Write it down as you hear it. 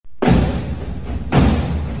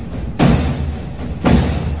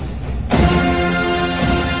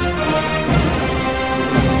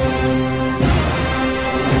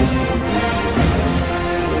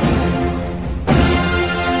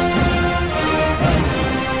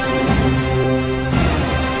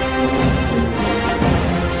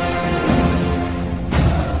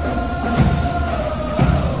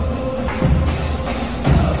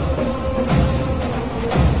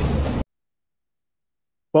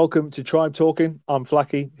Welcome to Tribe Talking. I'm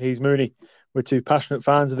Flacky. He's Mooney. We're two passionate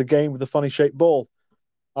fans of the game with a funny shaped ball.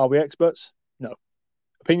 Are we experts? No.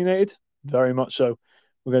 Opinionated? Very much so.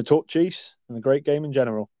 We're going to talk Chiefs and the great game in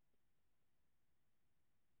general.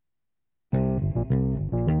 Well,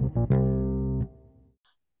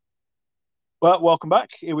 welcome back.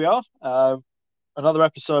 Here we are. Another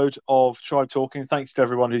episode of Tribe Talking. Thanks to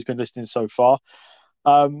everyone who's been listening so far.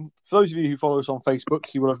 For those of you who follow us on Facebook,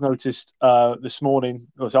 you will have noticed this morning,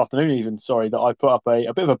 or this afternoon even, sorry, that I put up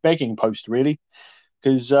a bit of a begging post, really,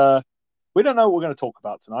 because we don't know what we're going to talk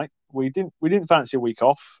about tonight. We didn't fancy a week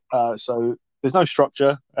off, so there's no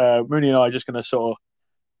structure. Mooney and I are just going to sort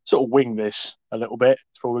of wing this a little bit.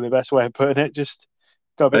 It's probably the best way of putting it. Just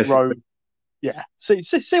go a bit Basically. rogue. Yeah,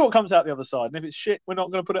 see what comes out the other side, and if it's shit, we're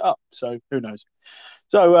not going to put it up. So who knows?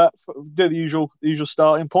 So do the usual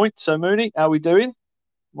starting point. So Mooney, how are we doing?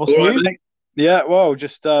 What's All right, new? mate. Yeah, well,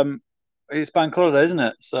 just it's bank holiday, isn't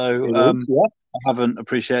it? So It is, yeah. I haven't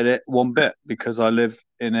appreciated it one bit because I live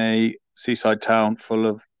in a seaside town full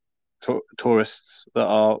of tourists that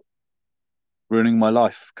are ruining my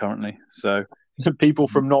life currently. So People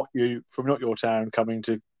from not your town coming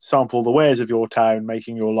to sample the wares of your town,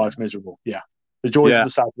 making your life miserable. Yeah, the joys of yeah, the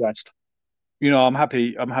southwest. I'm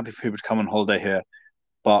happy. I'm happy for people to come on holiday here,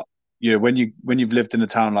 but when you've lived in a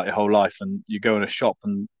town like your whole life and you go in a shop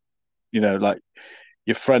and like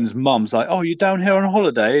your friend's mum's like, "Oh, you're down here on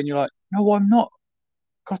holiday," and you're like, "No, I'm not.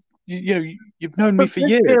 God, you've known me I've for lived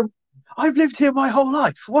years." here. I've lived here my whole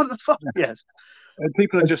life. What the fuck? Yes. And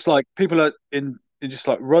people are in just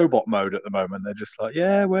like robot mode at the moment. They're just like,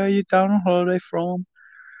 yeah, where are you down on holiday from?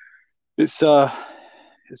 It's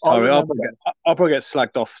it's I tiring. remember that. I'll probably get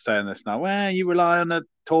slagged off for saying this now. Well, you rely on the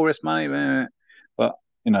tourist money, but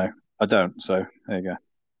I don't. So there you go.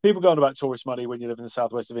 People go on about tourist money when you live in the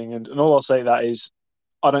southwest of England, and all I'll say that is,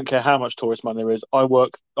 I don't care how much tourist money there is. I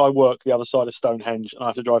work the other side of Stonehenge, and I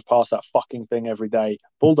have to drive past that fucking thing every day.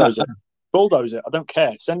 Bulldoze it. I don't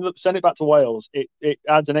care. Send it back to Wales. It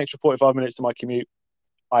adds an extra 45 minutes to my commute.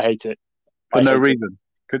 I hate it. For I no hate it reason.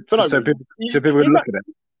 for no So reason. people would look at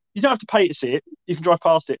it. You don't have to pay to see it. You can drive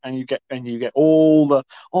past it, and you get all the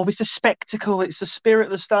it's the spectacle. It's the spirit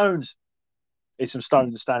of the stones. It's some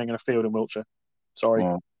stones standing in a field in Wiltshire. Sorry,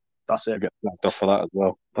 Well, that's I it. get slagged off for that as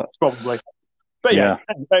well. But Probably. But yeah,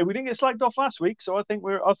 yeah, anyway, we didn't get slagged off last week, so I think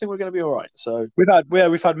we're going to be all right. So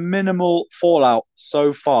we've had minimal fallout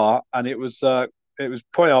so far, and it was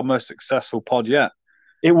probably our most successful pod yet.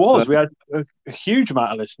 it So was. We had a huge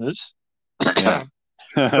amount of listeners, yeah.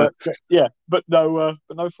 but yeah, but no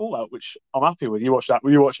fallout, which I'm happy with. You watch that.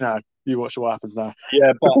 You watch now. You watch what happens now.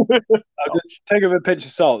 Yeah, but just take it with a pinch of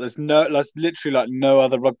salt. There's literally like no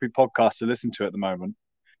other rugby podcast to listen to at the moment.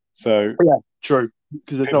 So Yeah, true.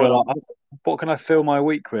 Because there's no people one are else. like, what can I fill my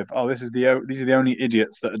week with? Oh, these are the only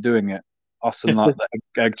idiots that are doing it. Us and like the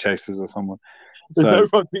egg chasers or someone. There's So no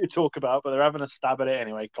rugby to talk about, but they're having a stab at it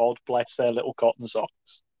anyway. God bless their little cotton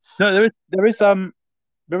socks. no, there is some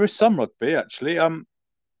rugby actually.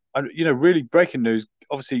 Really breaking news.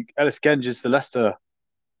 Obviously, Ellis Genge is the Leicester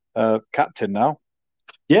captain now.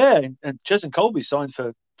 Yeah, and Chesney Colby signed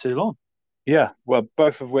for Toulon. Yeah, well,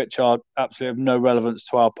 both of which are absolutely of no relevance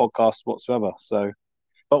to our podcast whatsoever. So,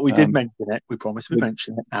 But we did um, mention it. We promised we'd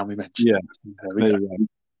mention it, and we mentioned yeah, it. There we there go. you go.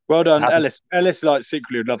 Well done, Happy. Ellis. Ellis, like,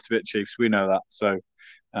 secretly would love to be at Chiefs. We know that. So,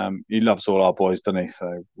 he loves all our boys, doesn't he?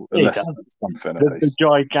 So, He unless does. that's something at The least.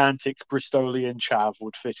 gigantic Bristolian chav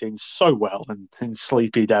would fit in so well in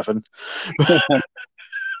sleepy Devon.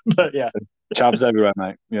 But yeah, Chavs everywhere,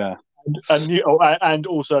 mate. Yeah. and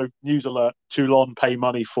also news alert: Toulon pay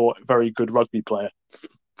money for a very good rugby player.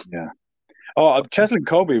 Yeah. Oh, Cheslin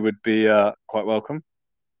Colby would be quite welcome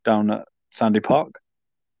down at Sandy Park.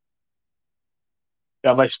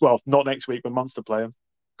 Yeah, not next week when Munster play him.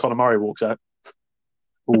 Conor Murray walks out.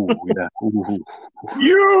 Oh, yeah. Ooh.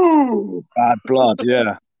 You, Bad blood,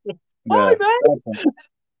 yeah. hi Yeah. man,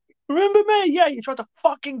 remember me? Yeah, you tried to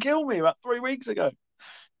fucking kill me about 3 weeks ago.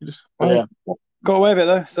 Yeah, Got away with it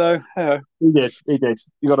though, so hey. he did. He did.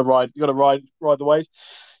 You got to ride. You got to ride the wave.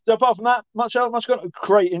 So apart from that, much else. Much got a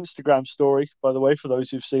great Instagram story, by the way, for those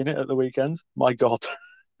who've seen it at the weekend. My God.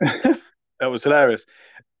 That was hilarious.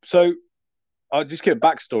 So I'll just give a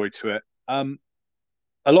backstory to it.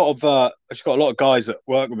 A lot of I just got a lot of guys that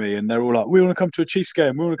work with me, and they're all like, "We want to come to a Chiefs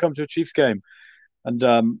game. We want to come to a Chiefs game." And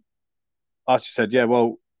I just said, "Yeah,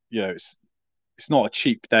 well, it's not a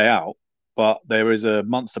cheap day out, but there is a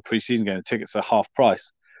Munster pre-season game. The tickets are half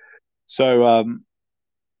price." So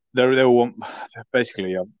they all want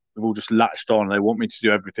basically they've all just latched on. They want me to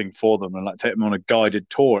do everything for them and like take them on a guided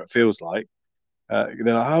tour. It feels like,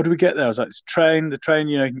 They're like, how do we get there? I was like, it's train. The train,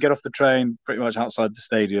 you can get off the train pretty much outside the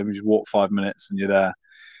stadium. You just walk 5 minutes and you're there.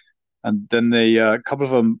 And then a couple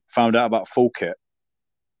of them found out about Full Kit.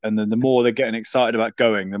 And then the more they're getting excited about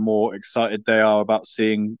going, the more excited they are about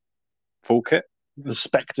seeing Full Kit. The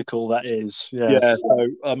spectacle that is. Yes. Yeah. So,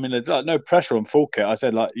 I mean, there's like no pressure on Full Kit. I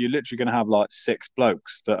said, like, you're literally going to have like 6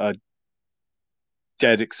 blokes that are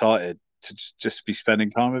dead excited to just be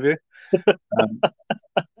spending time with you.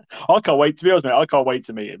 I can't wait, to be honest, mate. I can't wait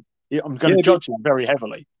to meet him. I'm going to judge him very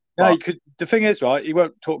heavily. No, the thing is, right, he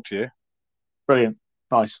won't talk to you. Brilliant.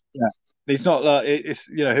 Nice. Yeah. He's not like,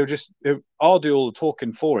 I'll do all the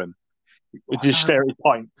talking for him. He'll just stare at his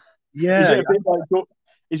pint. Yeah.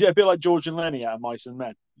 Is it a bit like George and Lenny out of Mice and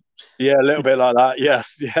Men? Yeah, a little bit like that.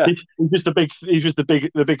 Yes. Yeah. He's just the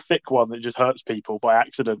big thick one that just hurts people by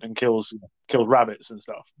accident and kills rabbits and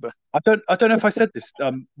stuff. But I don't know if I said this.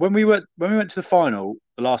 When we went to the final,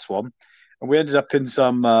 the last one, and we ended up in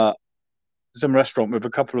some restaurant with a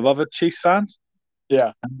couple of other Chiefs fans.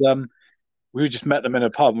 Yeah. And we just met them in a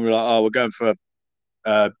pub and we were like, oh, we're going for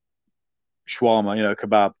a shawarma,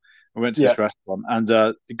 kebab. We went to this restaurant and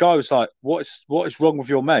the guy was like, what is wrong with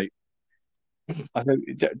your mate? I said,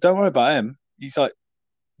 don't worry about him. He's like,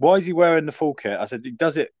 why is he wearing the Full Kit? I said, he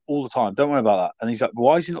does it all the time. Don't worry about that. And he's like,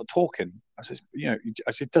 why is he not talking? I said,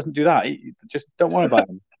 he doesn't do that. Just don't worry about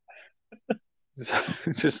him.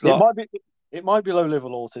 Just like, it might be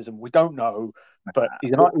low-level autism. We don't know, but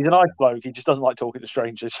he's a nice bloke. He just doesn't like talking to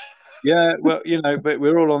strangers. Yeah, well, but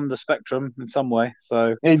we're all on the spectrum in some way.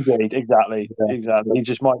 So indeed, exactly. He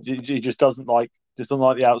just doesn't like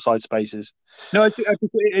the outside spaces. No,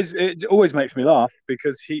 it always makes me laugh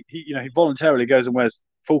because he voluntarily goes and wears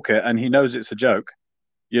Full Kit and he knows it's a joke.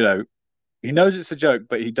 He knows it's a joke,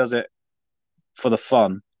 but he does it for the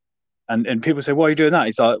fun. And people say, "Why are you doing that?"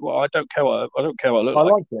 He's like, "Well, I don't care what I look like." I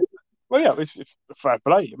like it. Well, yeah, it's fair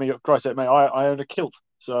play. I mean, Christ, mate, I own a kilt,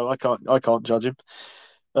 so I can't judge him.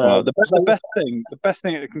 The best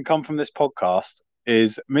thing that can come from this podcast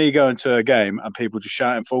is me going to a game and people just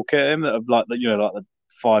shouting Full Kit at him that have like the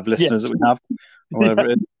 5 listeners that we have, or whatever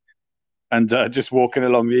it is, and just walking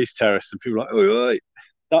along the East Terrace and people are like, "Oh,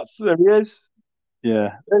 that's there he is."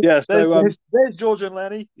 Yeah, there's George and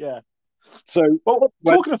Lenny. Yeah. So,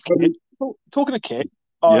 talking of kit,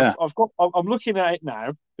 I'm looking at it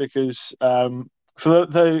now because for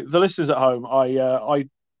the listeners at home,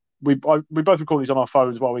 we both record these on our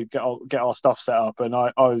phones while we get our stuff set up, and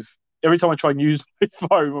I've every time I try and use my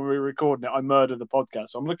phone when we're recording it, I murder the podcast.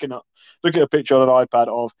 So I'm looking at a picture on an iPad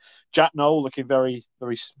of Jack Noel looking very,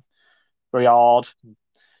 very, very hard.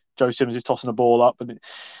 Joe Simmons is tossing the ball up, and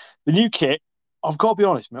the new kit. I've got to be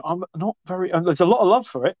honest, man. I'm not very. And there's a lot of love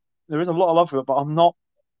for it. There is a lot of love for it, but I'm not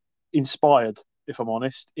inspired. If I'm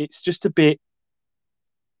honest, it's just a bit.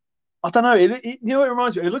 I don't know. It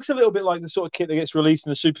reminds me. It looks a little bit like the sort of kit that gets released in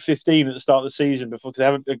the Super 15 at the start of the season because they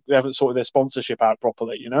haven't sorted their sponsorship out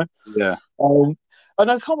properly. Yeah. And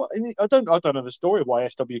I don't know the story of why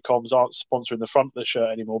SW Comms aren't sponsoring the front of the shirt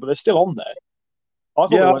anymore, but they're still on there. I thought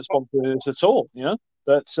they weren't sponsoring this at all.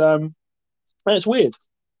 But it's weird.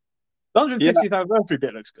 The 150th anniversary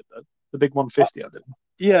bit looks good though. The big 150, I did.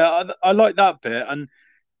 Yeah, I like that bit, and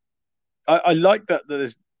I like that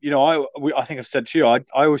there's. I think I've said to you, I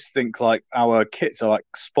always think like our kits are like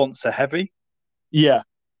sponsor heavy. Yeah.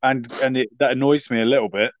 And that annoys me a little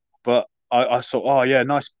bit, but I thought, oh yeah,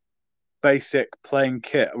 nice basic plain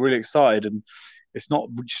kit. I'm really excited, and it's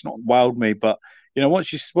just not wowed me. But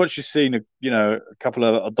once you've seen a couple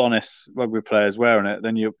of Adonis rugby players wearing it,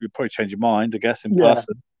 then you probably change your mind, I guess, in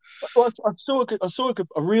person. Well, I saw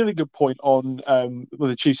a really good point on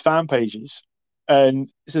the Chiefs fan pages. And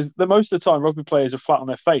it says that most of the time rugby players are flat on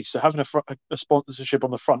their face, so having a sponsorship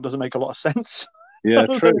on the front doesn't make a lot of sense. Yeah,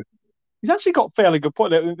 true. He's actually got a fairly good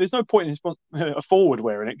point. There's no point in a forward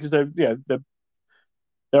wearing it because they're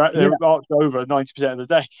arched over 90% of the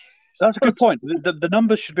day. That's a good point. The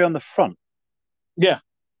numbers should be on the front. Yeah,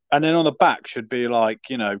 and then on the back should be like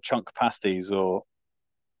chunk pasties or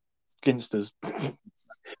Ginsters.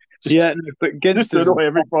 But Ginsters.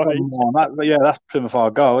 That's Plymouth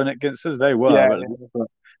Argyle, isn't it? Ginsters, they were. Yeah.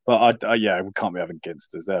 But we can't be having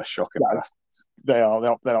Ginsters. They're shocking bastards. They are.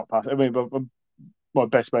 They're not pasty. I mean, but my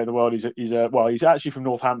best mate in the world. He's actually from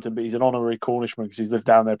Northampton, but he's an honorary Cornishman because he's lived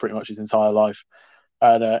down there pretty much his entire life.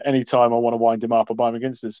 And any time I want to wind him up, I buy him a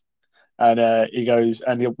Ginsters. And he goes,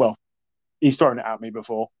 he's thrown it at me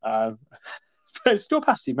before. It's still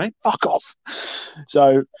pasty, mate. Fuck off.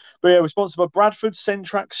 So, but yeah, we're sponsored by Bradford,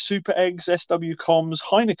 Centrax, Super Eggs, SW Comms,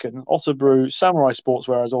 Heineken, Otterbrew, Samurai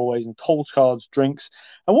Sportswear as always, and Toll Cards Drinks.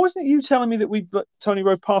 And wasn't it you telling me that Tony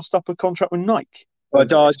Rowe passed up a contract with Nike? I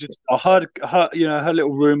heard a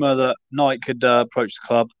little rumor that Nike had approached the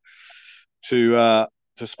club to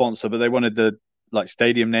sponsor, but they wanted the like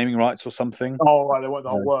stadium naming rights or something. Oh, right, they want the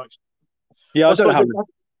whole works. Yeah, Well,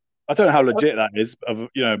 I don't know how legit that is.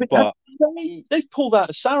 But they've pulled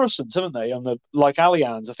out Saracens, haven't they? On the like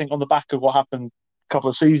Allianz, I think on the back of what happened a couple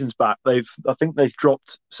of seasons back, I think they've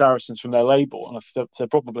dropped Saracens from their label, and they're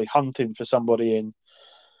probably hunting for somebody in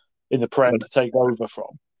the Prem to take over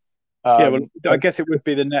from. I guess it would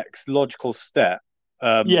be the next logical step.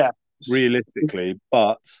 Yeah, realistically,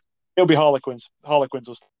 but it'll be Harlequins. Harlequins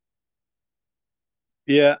will.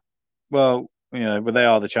 Yeah, well, but they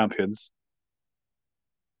are the champions.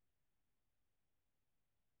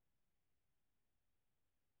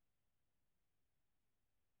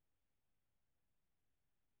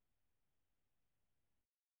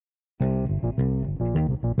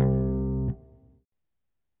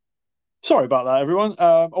 Sorry about that, everyone.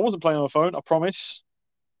 I wasn't playing on my phone, I promise.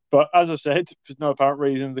 But as I said, for no apparent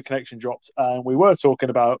reason, the connection dropped, and we were talking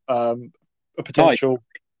about a potential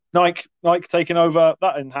Nike taking over.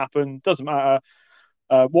 That didn't happen. Doesn't matter.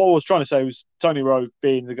 What I was trying to say was Tony Rowe,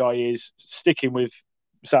 being the guy he is, sticking with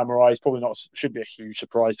Samurai is probably not should be a huge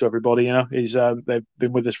surprise to everybody. He's they've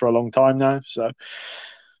been with us for a long time now. So,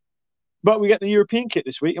 but we get the European kit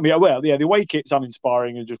this week. I mean, the away kit's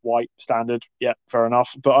uninspiring and just white standard. Yeah, fair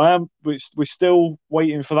enough. But we're still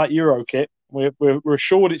waiting for that Euro kit. We're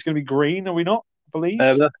assured it's going to be green, are we not? I believe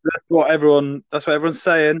that's what everyone's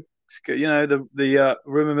saying. The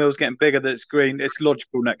rumor mill's getting bigger that it's green. It's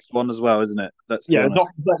logical next one as well, isn't it? There's not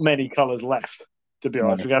many colours left, to be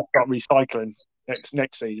honest. We're going to start recycling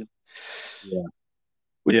next season. Yeah.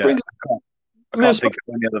 Which brings I can't think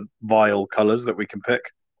of any other vile colours that we can pick.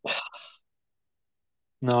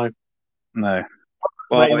 No. Well,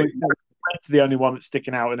 that's the only one that's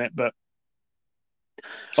sticking out in it. But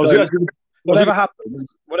whatever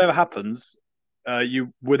happens,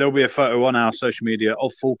 there'll be a photo on our social media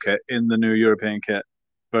of full kit in the new European kit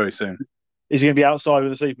very soon. Is he going to be outside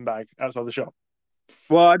with a sleeping bag outside the shop?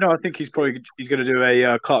 Well, no, I think he's going to do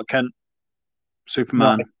a Clark Kent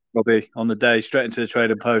Superman Robbie on the day, straight into the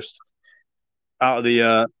trading post, out of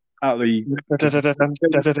the all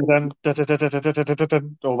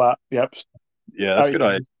that. Yep. Yeah, that's a good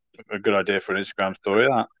idea. A good idea for an Instagram story.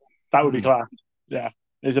 That would be class. Yeah.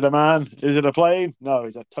 Is it a man? Is it a plane? No,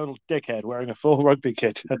 he's a total dickhead wearing a full rugby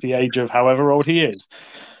kit at the age of however old he is.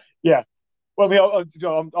 Yeah. Well, I mean,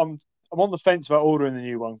 I'm on the fence about ordering the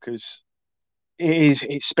new one because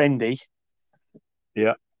it's spendy.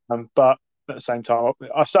 Yeah. But at the same time,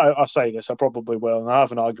 I say this, I probably will, and I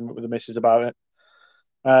have an argument with the missus about it,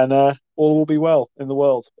 and all will be well in the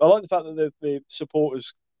world. I like the fact that the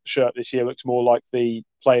supporters shirt this year looks more like the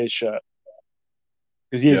players shirt,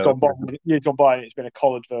 because years gone by, it's been a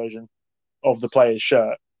collared version of the players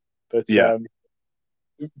shirt. But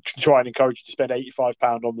try and encourage you to spend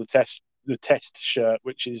 £85 on the test shirt,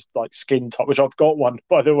 which is like skin top, which I've got one,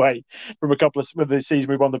 by the way, from a couple of the season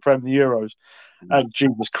we won the Prem, the Euros, and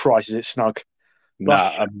Jesus Christ, is it snug?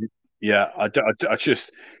 I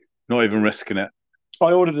just not even risking it.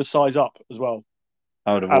 I ordered a size up as well.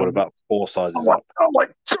 I would have ordered about 4 sizes up. I'm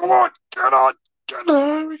like, come on, get on,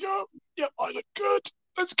 here we go. Yep, I look good.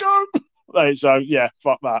 Let's go. So yeah,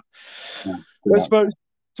 fuck that. I suppose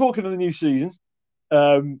talking of the new season,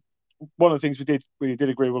 one of the things we did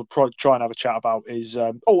agree we'll try and have a chat about is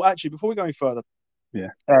actually, before we go any further, the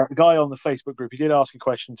guy on the Facebook group, he did ask a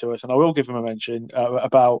question to us, and I will give him a mention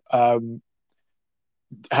about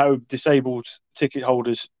how disabled ticket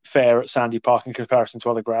holders fare at Sandy Park in comparison to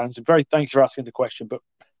other grounds. And thank you for asking the question, but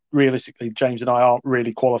realistically, James and I aren't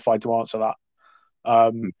really qualified to answer that.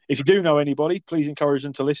 If you do know anybody, please encourage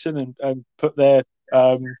them to listen and put their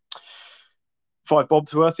 $5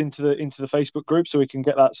 bob's worth into the Facebook group so we can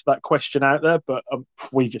get that question out there. But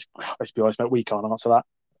let's be honest, mate, we can't answer that.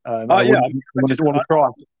 I want to try.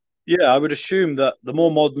 Yeah, I would assume that the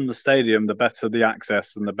more modern the stadium, the better the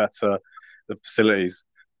access and the better the facilities.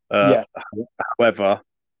 However,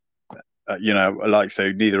 like I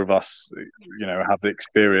say, neither of us, have the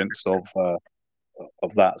experience of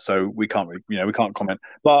that, so we can't comment.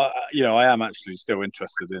 But I am actually still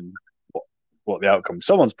interested in what the outcome.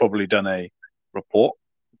 Someone's probably done a report,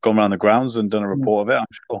 gone around the grounds and done a report of it, I'm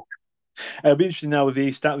sure. It'll be interesting now with the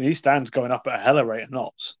East Stands going up at a hell of a rate of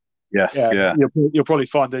knots. Yes, yeah. You'll probably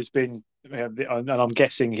find there's been, and I'm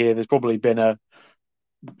guessing here, there's probably been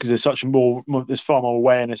because there's far more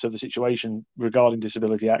awareness of the situation regarding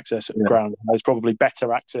disability access at the ground. There's probably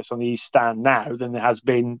better access on the East Stand now than there has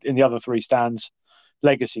been in the other 3 stands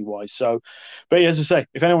legacy wise. So, but as I say,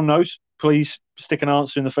 if anyone knows, please stick an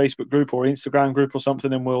answer in the Facebook group or Instagram group or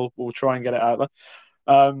something, and we'll try and get it out there.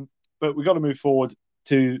 But we've got to move forward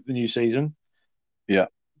to the new season. Yeah.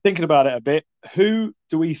 Thinking about it a bit, who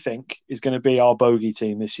do we think is going to be our bogey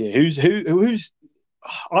team this year? Who's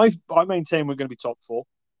I maintain we're going to be top four.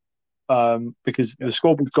 Because the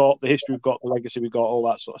squad we've got, the history we've got, the legacy we've got, all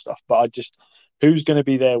that sort of stuff. But who's going to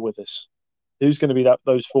be there with us? Who's going to be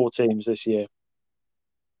those four teams this year?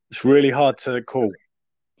 It's really hard to call.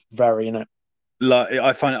 Very, innit? Like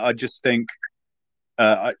I just think,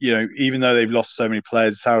 even though they've lost so many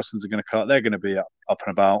players, Saracens are going to cut. They're going to be up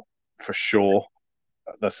and about for sure.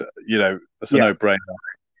 That's a no-brainer.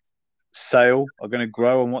 Sale are going to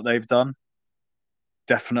grow on what they've done.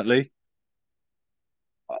 Definitely.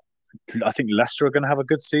 I think Leicester are going to have a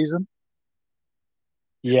good season.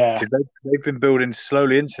 Yeah, because they've been building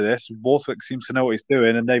slowly into this. Borthwick seems to know what he's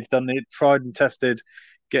doing, and they've done it, tried and tested,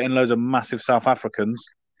 getting loads of massive South Africans.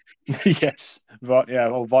 yes, but yeah,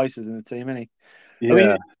 well, Vice is in the team, isn't he?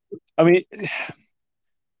 Yeah, I mean,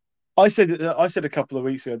 I said a couple of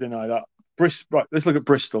weeks ago, didn't I? That right. Let's look at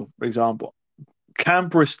Bristol, for example. Can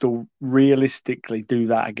Bristol realistically do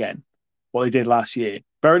that again? What they did last year.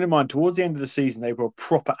 Bearing in mind, towards the end of the season, they were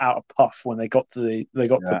proper out of puff when they got to the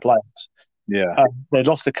playoffs. Yeah, they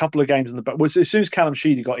lost a couple of games in the back. Well, as soon as Callum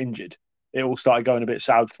Sheedy got injured, it all started going a bit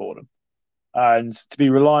south for them. And to be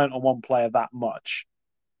reliant on one player that much,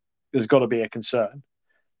 there's got to be a concern.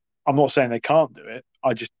 I'm not saying they can't do it.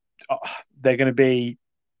 They're going to be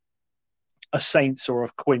a Saints or a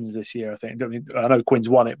Quins this year. I think. I know Quins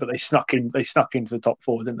won it, but they snuck into the top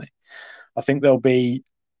four, didn't they? I think they'll be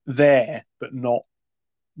there, but not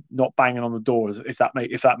banging on the doors. If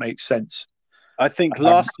that makes sense. I think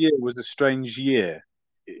last year was a strange year.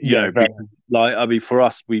 Because, for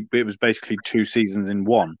us, it was basically 2 seasons in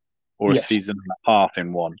one, or a season and a half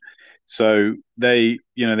in one. So they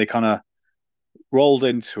kind of rolled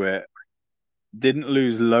into it, didn't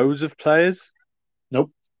lose loads of players.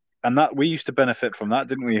 Nope. And that we used to benefit from that,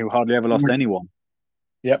 didn't we? Who hardly ever lost anyone.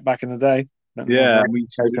 Yep, back in the day. Yeah, we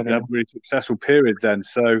had a really successful period then.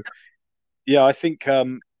 So, yeah, I think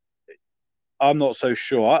I'm not so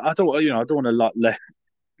sure. I don't want to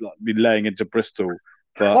be laying into Bristol.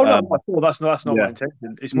 But, that's not my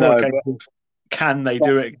intention. It's more a case of can they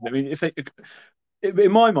do it? I mean,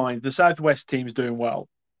 in my mind, the Southwest team's doing well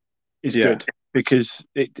is good because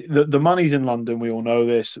the money's in London. We all know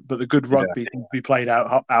this, but the good rugby can be played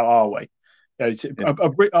out our way. I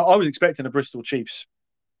was expecting a Bristol Chiefs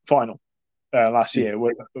final last year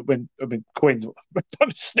when Quins. I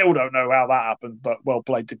still don't know how that happened, but well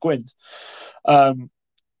played to Quins.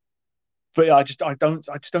 But yeah, I just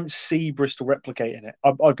don't see Bristol replicating it.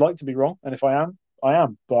 I'd like to be wrong, and if I am, I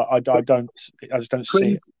am. But I just don't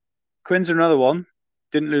see it. Quins are another one.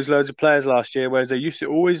 Didn't lose loads of players last year, whereas they used to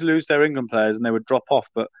always lose their England players and they would drop off.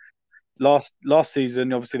 But last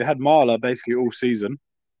season, obviously, they had Marler basically all season.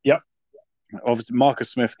 Yep. Obviously,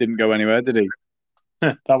 Marcus Smith didn't go anywhere, did he?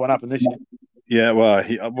 That won't happen this year. Yeah, well,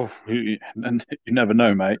 you never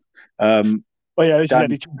know, mate. Well, yeah, this is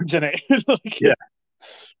Eddie Jones, isn't it? Yeah.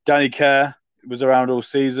 Danny Kerr was around all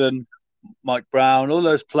season. Mike Brown, all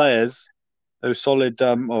those players, those solid.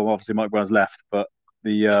 Obviously Mike Brown's left, but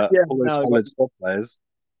all those solid squad players.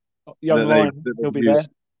 Young Ryan, he'll be there.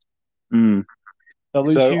 They'll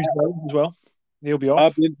lose Hughes as well. He'll be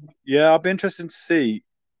off. I'll be interested to see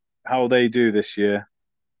how they do this year.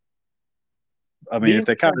 I mean, if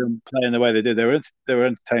they carry on playing the way they did, they were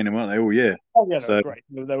entertaining, weren't they, all year? Oh yeah, they were great.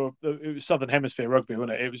 It was Southern Hemisphere rugby,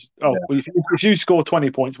 wasn't it? It was. Well, if you score 20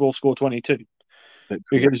 points, we'll score 22.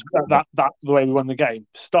 Because that's the way we won the game.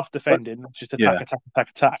 Stuff defending, just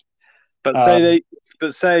attack. But say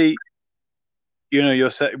we're saying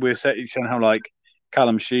how like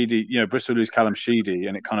Callum Sheedy, Bristol lose Callum Sheedy,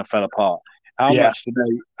 and it kind of fell apart. How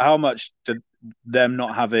much did them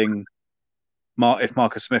not having if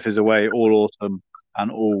Marcus Smith is away all autumn and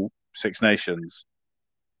all Six Nations,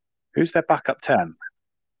 who's their backup 10?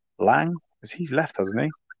 Lang? Because he's left, hasn't he?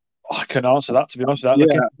 I can answer that, to be honest with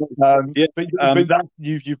that. But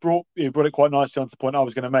you brought it quite nicely onto the point I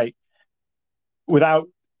was going to make. Without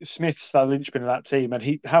Smith's the linchpin of that team,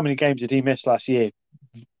 and how many games did he miss last year?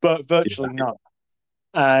 But virtually none.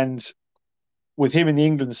 And with him in the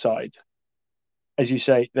England side, as you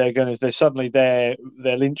say, they're suddenly their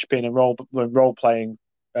linchpin and role playing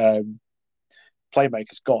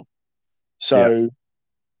playmaker's gone. So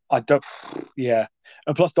I don't, and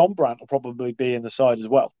plus Don Brandt will probably be in the side as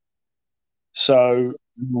well. So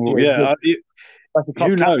who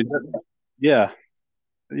knows? Yeah,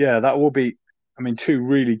 that will be. I mean, two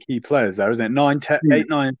really key players there, isn't it? 8,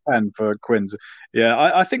 9, and 10 for Quins.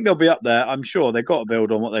 Yeah, I think they'll be up there. I'm sure they've got to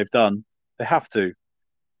build on what they've done. They have to.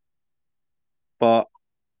 But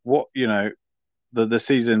what, the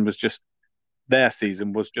season was just, their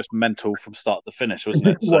season was just mental from start to finish, wasn't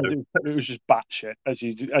it? So It was just batshit, as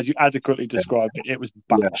you adequately described it. It was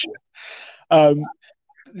yeah. batshit.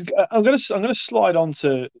 I'm gonna slide on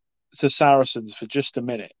to Saracens for just a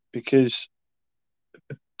minute because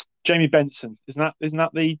Jamie Benson isn't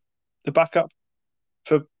that the backup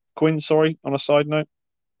for Quinn? Sorry, on a side note.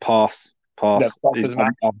 Pass. No,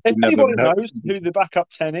 if anybody knows who the backup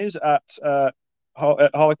 10 is at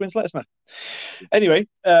Harlequins, let us know. Anyway,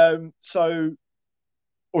 so,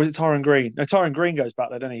 or is it Tyron Green? No, Tyron Green goes back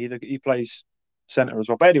there, doesn't he? He plays centre as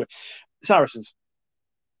well. But anyway, Saracens.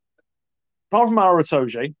 Apart from Maro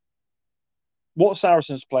Itoje, what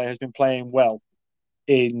Saracens player has been playing well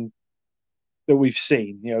in that we've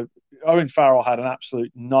seen? Owen Farrell had an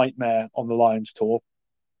absolute nightmare on the Lions tour.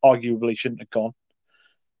 Arguably shouldn't have gone.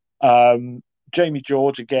 Jamie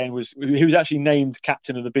George again was actually named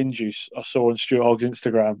captain of the Bin Juice. I saw on Stuart Hogg's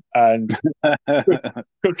Instagram and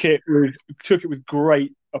took it with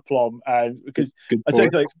great aplomb. And because I tell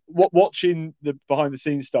you, watching the behind the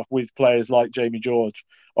scenes stuff with players like Jamie George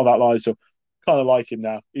on that Lions tour, kind of like him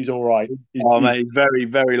now. He's all right. He's very,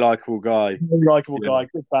 very likable guy. Very likable guy.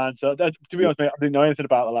 Good banter. To be honest, mate, I didn't know anything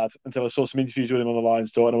about the lad until I saw some interviews with him on the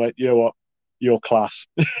Lions tour, and I went, "You know what? You're class.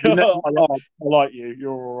 I like you.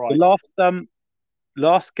 You're all right." The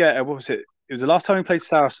last get, what was it? It was the last time we played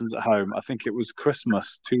Saracens at home. I think it was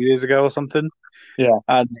Christmas 2 years ago or something. Yeah,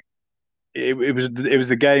 and it was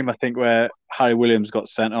the game I think where Harry Williams got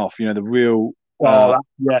sent off. The real.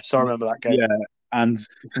 Yes, I remember that game. Yeah, and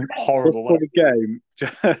horrible.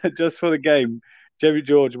 Just for the game, Jamie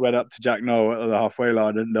George went up to Jack Noel at the halfway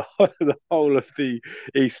line, and the whole of the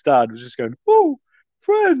East stand was just going, "Oh,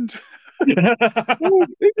 friend, oh,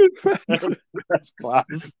 England friend." That's class.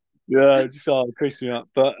 Yeah, just creasing me up.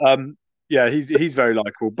 But yeah, he's very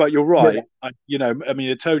likable. But you're right. Yeah.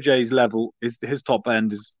 Itoje's level his top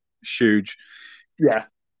end is huge. Yeah,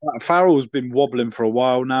 Farrell's been wobbling for a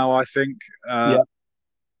while now. I think. Yeah.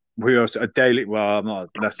 We are a daily. Well, I'm not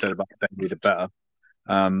less said about daily, the better.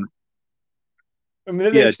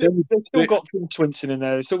 They've still got Tim Swinson in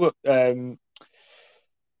there. They've still got.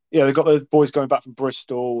 They've got the boys going back from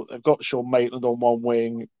Bristol. They've got Sean Maitland on one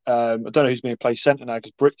wing. I don't know who's going to play centre now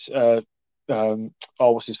because Brits.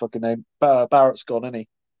 What's his fucking name? Barrett's gone, isn't he?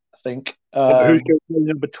 I think. Who's going to play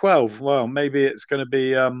number 12? Well, maybe it's going to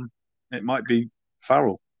be. It might be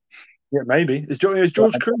Farrell. Yeah, maybe. Is George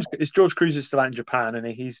Cruz? Is George Cruz is still out in Japan, and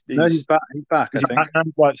he's back. He's back. I think.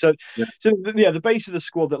 Right. So the base of the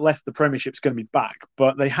squad that left the Premiership is going to be back,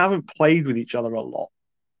 but they haven't played with each other a lot.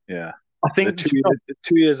 Yeah. I think they're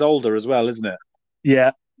 2 years older as well, isn't it?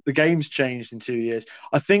 Yeah, the game's changed in 2 years.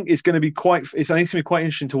 I think it's going to be quite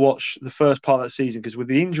interesting to watch the first part of that season because with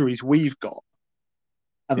the injuries we've got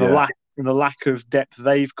and the lack of depth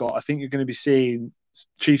they've got, I think you're going to be seeing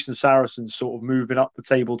Chiefs and Saracens sort of moving up the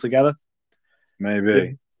table together.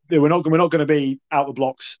 Maybe. We're not going to be out the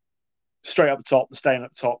blocks straight up the top and staying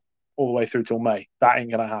at the top all the way through till May. That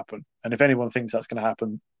ain't going to happen. And if anyone thinks that's going to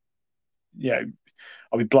happen,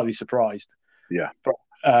 I'll be bloody surprised. Yeah. But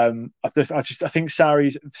I think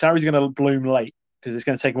Sarri's going to bloom late because it's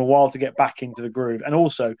going to take them a while to get back into the groove. And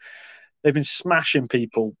also, they've been smashing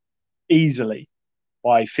people easily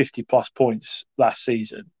by 50 plus points last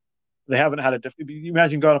season. They haven't had you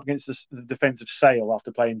imagine going up against the defensive Sale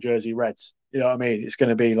after playing Jersey Reds. You know what I mean? It's going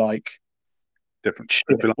to be like different.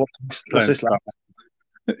 What's this like?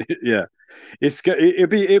 Yeah, it'd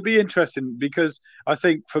be interesting because I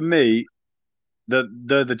think for me,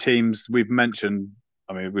 the teams we've mentioned.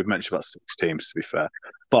 I mean, we've mentioned about 6 teams to be fair,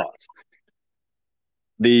 but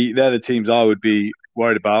they're the teams I would be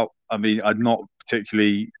worried about. I mean, I'm not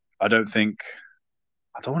particularly. I don't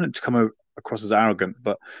want it to come across as arrogant,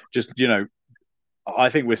 but just I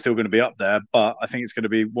think we're still going to be up there, but I think it's going to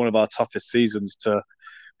be one of our toughest seasons to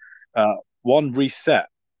reset,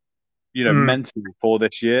 mentally for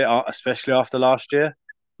this year, especially after last year.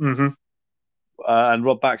 Mm-hmm. And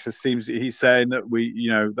Rob Baxter he's saying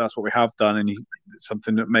that that's what we have done, and it's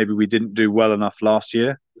something that maybe we didn't do well enough last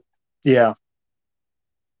year. Yeah,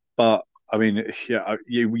 but I mean,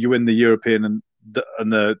 you win the European and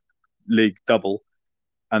the league double.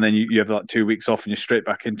 And then you have like 2 weeks off and you're straight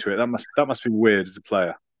back into it. That must be weird as a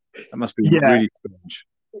player. That must be really strange.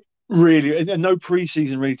 Really, and no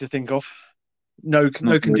preseason really to think of. No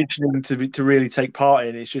conditioning to really take part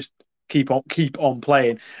in. It's just keep on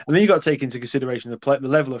playing. And then you got to take into consideration the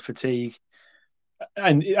level of fatigue.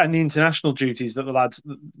 and the international duties that the lads,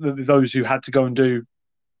 those who had to go and do,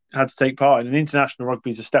 had to take part in. And international rugby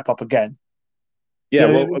is a step up again. Yeah,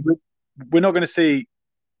 So well, we're not going to see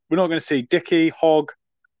Dicky, Hogg,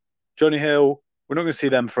 Johnny Hill. We're not going to see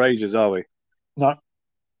them for ages, are we? no,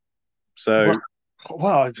 So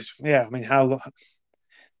well, yeah. I mean, you how long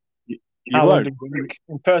won't. do you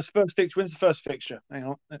think? First fixture. When's the first fixture? Hang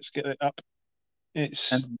on, let's get it up.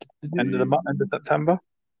 It's End of September.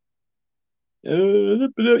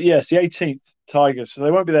 yes, the 18th Tigers. So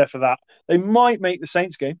they won't be there for that. They might make the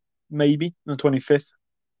Saints game, maybe on the 25th.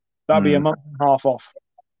 That'd be a Mm. month and a half off,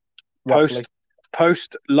 roughly.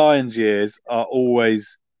 Post Lions years are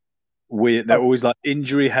always weird. They're Oh, always like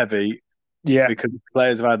injury heavy yeah, because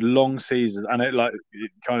players have had long seasons, and it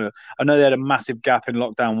kind of. I know they had a massive gap in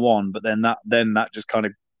lockdown one, but then that just kind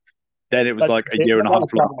of then it was that, like a year and a that was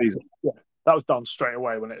half long season. done. Yeah, that was done straight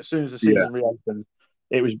away when as soon as the Yeah, season reopened,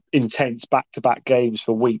 it was intense back-to-back games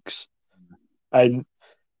for weeks. And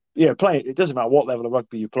yeah, playing it doesn't matter what level of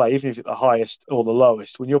rugby you play, even if it's the highest or the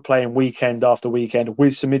lowest. When you're playing weekend after weekend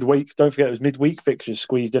with some midweek, don't forget there's midweek fixtures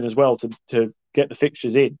squeezed in as well to get the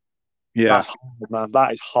fixtures in. yeah. That's hard, man.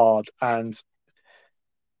 That is hard. But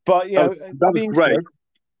That yeah, was, that that was being great. said,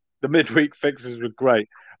 The midweek fixes were great.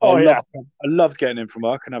 oh yeah, I loved getting in from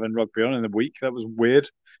work and having rugby on in the week. That was weird,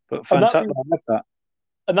 but and that fantastic. being, I love that.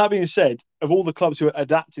 and that being said, of all the clubs who are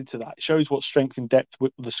adapted to that, it shows what strength and depth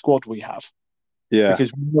with the squad we have Yeah,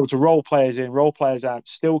 because we're able to roll players in, roll players out,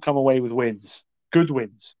 still come away with wins, good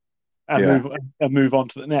wins, and yeah. move on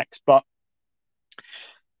to the next. But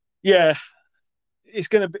yeah, it's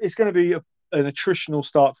gonna be an attritional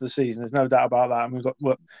start to the season. There's no doubt about that. And we've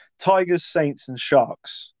got Tigers, Saints, and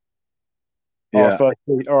Sharks Yeah, are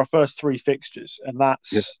our first three fixtures, and yeah.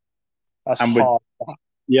 that's And we're hard.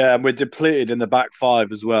 and we're depleted in the back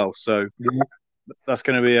five as well. So that's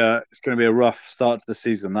going to be a rough start to the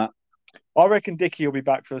season. That I reckon Dickey will be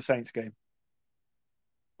back for the Saints game.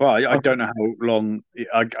 well, I don't know how long.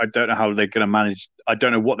 I don't know how they're going to manage. I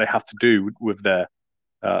don't know what they have to do with their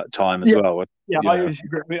time as Yeah, well. yeah. You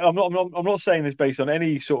know, I'm not saying this based on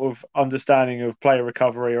any sort of understanding of player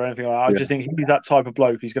recovery or anything like that. I yeah, just think he's that type of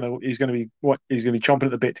bloke. He's gonna be chomping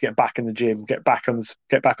at the bit to get back in the gym, get back on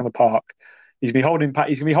the park. He's gonna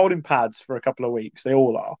be holding pads for a couple of weeks. They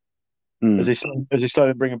all are mm. as they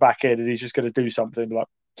slowly bring him back in, and he's just going to do something like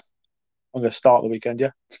I'm going to start the weekend.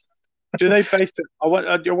 Yeah. Do they base it? I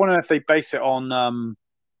wonder if they base it on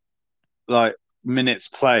like minutes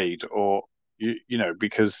played, or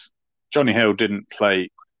because Johnny Hill didn't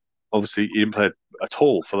play. Obviously, he didn't play at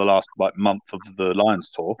all for the last month of the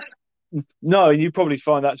Lions tour. No, you probably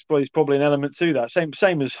find probably an element to that.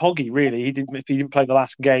 Same as Hoggy, really. If he didn't play the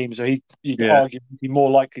last game, so you'd Yeah, argue he'd be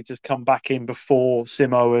more likely to come back in before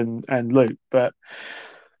Simo and Luke. But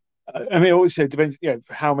I mean, it also depends.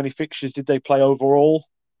 How many fixtures did they play overall?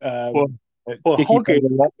 well, Dickey Hoggy. played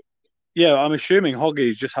a lot. Yeah, I'm assuming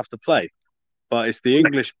Hoggies just have to play, but it's the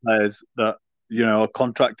English players that are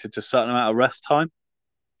contracted to a certain amount of rest time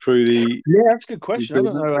through the. Yeah, that's a good question. I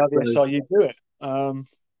don't know how the SRU do it.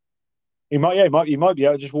 He might be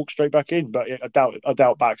able to just walk straight back in, but I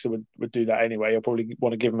doubt Baxter would do that anyway. He'll probably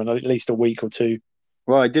want to give him at least a week or two.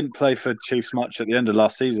 Well, he didn't play for Chiefs much at the end of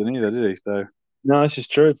last season either, did he? So No, this is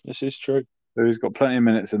true. This is true. he's got plenty of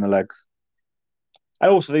minutes in the legs. And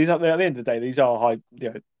also, these at the end of the day, these are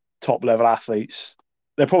top level athletes.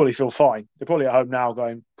 They probably feel fine. They're probably at home now,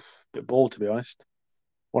 going a bit bored, to be honest.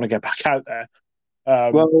 Want to get back out there.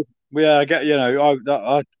 Well, yeah, I get.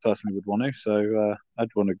 I personally would want to. So I'd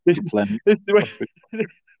want this, to play. this, is where,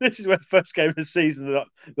 this is where the first game of the season,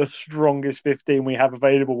 the strongest 15 we have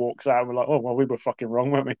available walks out. And we're like, oh well, we were fucking wrong,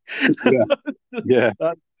 weren't we? Yeah,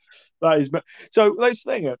 yeah. That is. So let's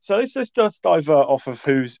think. So let's just divert off of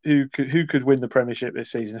who could win the Premiership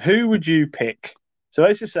this season. Who would you pick? So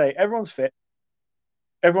let's just say everyone's fit,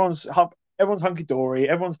 everyone's hunky dory,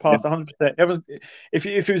 everyone's past 100%. If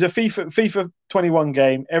it was a FIFA 21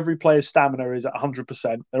 game, every player's stamina is at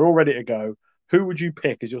 100%. They're all ready to go. Who would you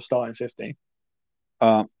pick as your starting 15?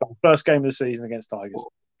 First game of the season against Tigers.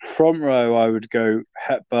 Front row, I would go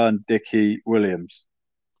Hepburn, Dickey, Williams.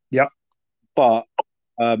 Yep. But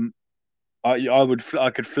I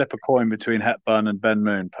could flip a coin between Hepburn and Ben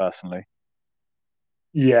Moon personally.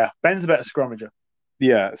 Yeah, Ben's a better scrummager.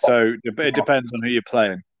 Yeah, so it depends on who you're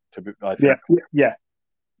playing. I think. Yeah.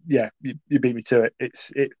 You beat me to it.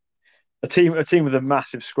 It's a team with a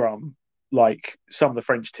massive scrum, like some of the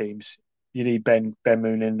French teams. You need Ben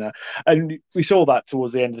Moon in there, and we saw that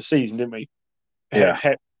towards the end of the season, didn't we? Yeah.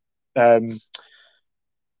 Hep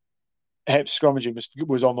scrummaging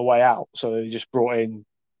was on the way out, so they just brought in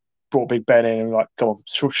brought Big Ben in and like, come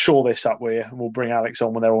on, shore this up with you, and we'll bring Alex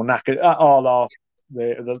on when they're all knackered, a la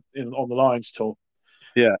on the Lions tour.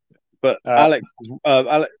 Yeah, but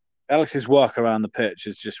Uh, Alex's work around the pitch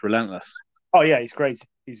is just relentless. oh yeah, he's great.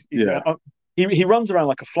 Yeah, He runs around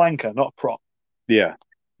like a flanker, not a prop. yeah,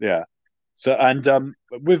 yeah. So and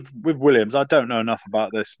with Williams, I don't know enough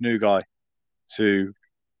about this new guy to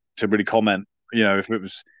really comment. If it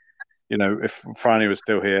was, if Franny was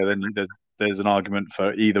still here, then there's an argument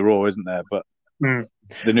for either or, isn't there? But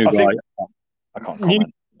the new I guy, think I can't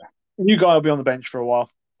comment. New guy will be on the bench for a while,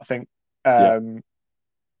 I think. And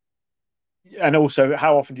also,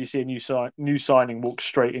 how often do you see a new signing walk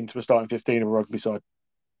straight into a starting 15 of a rugby side?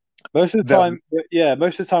 Most of the time,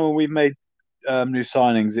 most of the time when we've made new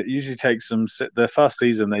signings, it usually takes them. Their first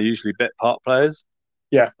season, they're usually bit part players.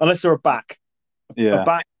 Yeah, unless they're a back. Yeah,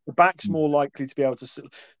 the back's more likely to be able to,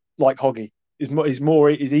 like Hoggy,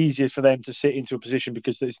 is easier for them to sit into a position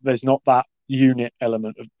because there's not that unit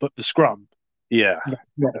element but the scrum. Yeah,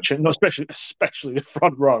 not especially the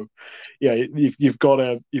front row. Yeah, you've got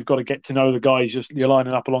to get to know the guys you're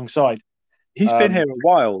lining up alongside. He's been here a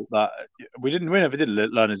while. We never did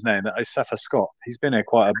learn his name. That is Sefa Scott. He's been here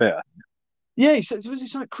quite a bit. Yeah, he said, was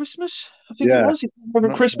it like Christmas? I think it was.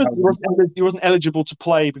 Over Christmas, sure. He wasn't eligible to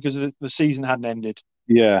play because the season hadn't ended.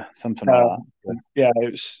 Yeah, something like that. Yeah,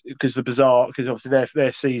 it was because obviously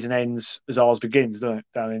their season ends as ours begins, doesn't it?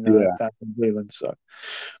 Down in New Zealand. So,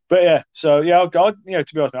 but yeah, to be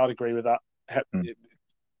honest, I'd agree with that.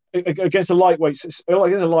 Against a lightweight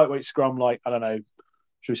scrum, like I don't know,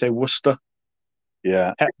 should we say Worcester?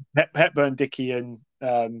 Yeah, Hepburn, Dickey, and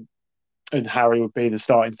Harry would be the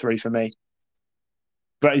starting three for me.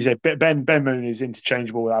 But he said Ben Moon is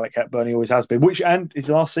interchangeable with Alec Hepburn. He always has been. And his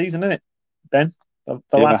last season, isn't it? Ben, the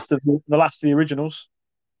last of the originals.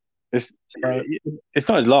 It's not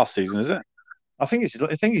his last season, is it? I think he's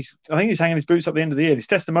hanging his boots up at the end of the year. His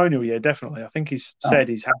testimonial year, definitely. I think he's said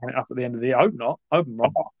he's hanging it up at the end of the year. I hope not. I hope I'm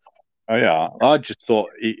wrong. Oh yeah, I just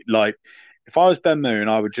thought if I was Ben Moon,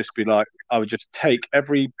 I would just take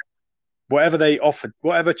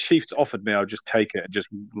whatever Chiefs offered me, I would just take it and just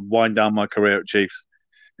wind down my career at Chiefs.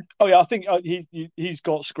 Oh yeah, I think he's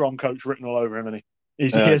got scrum coach written all over him, and he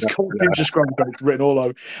has got future scrum coach written all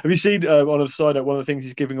over. Have you seen on the side note one of the things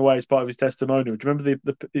he's giving away as part of his testimonial? Do you remember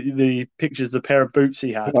the pictures of the pair of boots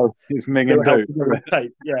he had? Oh, his minging boots.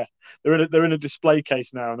 Yeah, they're in a display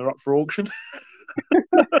case now, and they're up for auction.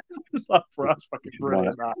 It's like for us, fucking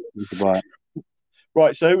brilliant. That.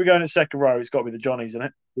 Right, so who are we going at second row? It's got to be the Johnnies, isn't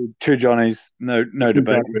it? Two Johnnies, no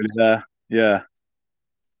debate really there. Yeah.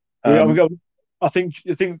 I think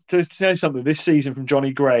to say something this season from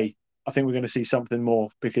Johnny Gray, I think we're going to see something more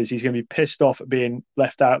because he's going to be pissed off at being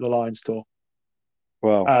left out of the Lions tour.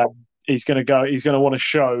 Well, he's going to want to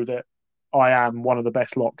show that I am one of the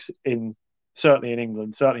best locks certainly in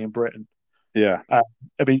England, certainly in Britain. Yeah. I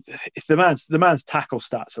mean, if the man's tackle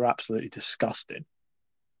stats are absolutely disgusting.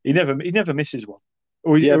 He never misses one.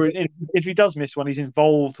 Or if he does miss one, he's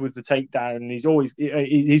involved with the takedown, and he's always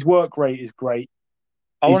his work rate is great.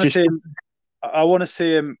 I want to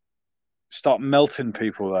see him start melting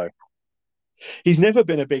people though. He's never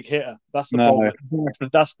been a big hitter. That's the problem.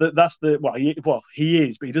 He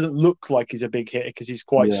is, but he doesn't look like he's a big hitter because he's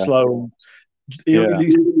quite slow.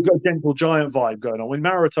 He's got a gentle giant vibe going on. When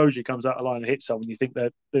Maro Itoje comes out of line and hits someone, you think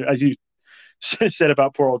that, as you said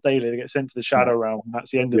about poor old Daly, they get sent to the shadow realm, and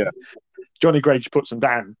that's the end of it. Johnny Gray just puts them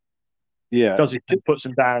down. Yeah, does he? Puts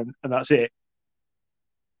them down, and that's it.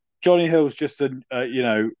 Johnny Hill's just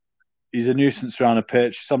he's a nuisance around a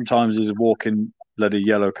pitch. Sometimes he's a walking bloody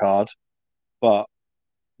yellow card, but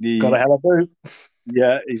got a hell of a boot.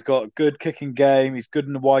 Yeah, he's got a good kicking game. He's good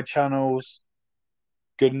in the wide channels.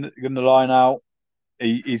 Good in the line out.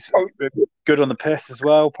 He's good on the piss as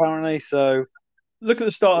well, apparently. So look at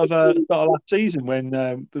the start of last season when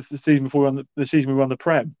the season before the season we won the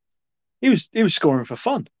Prem. He was scoring for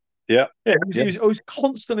fun. Yeah, he was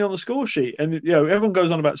constantly on the score sheet, and everyone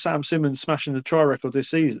goes on about Sam Simmons smashing the try record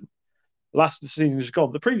this season. Last season was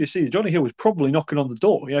gone. The previous season, Johnny Hill was probably knocking on the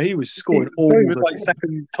door. He was scoring all. He was like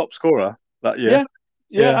second top scorer that year.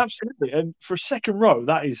 Yeah, absolutely. And for a second row,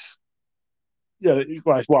 that is. Yeah,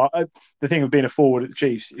 the thing of being a forward at the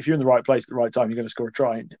Chiefs, if you're in the right place at the right time, you're going to score a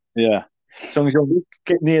try. Aren't you? Yeah. As long as you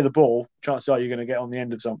get near the ball, chances are you're going to get on the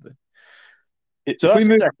end of something. If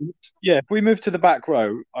we move to the back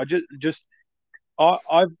row, I've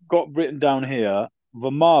got written down here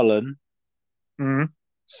Vermaelen,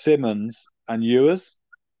 Simmons, and Ewers.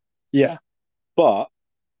 Yeah, but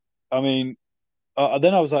I mean,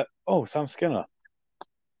 then I was like, oh, Sam Skinner.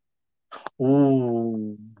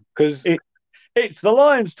 Ooh, because It's the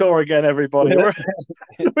Lions tour again, everybody.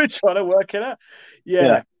 We're trying to work it out. Yeah,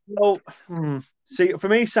 Yeah. Well, see, for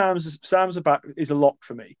me, Sam's a back is a lock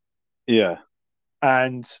for me. yeah.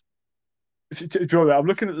 And I'm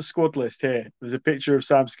looking at the squad list here. There's a picture of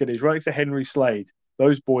Sam Skinner. He's right next to Henry Slade.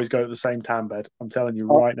 Those boys go to the same tan bed. I'm telling you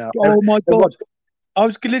Oh, right now. oh my God. I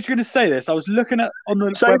was literally going to say this. I was looking at on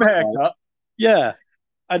the Same website. haircut. Yeah.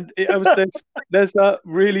 And I was there's a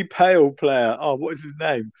really pale player. Oh, what is his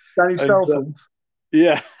name? Danny And Feltham.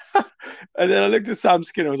 yeah. And then I looked at Sam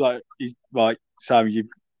Skinner. I was like, he's like, Sam, you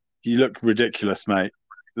look ridiculous, mate.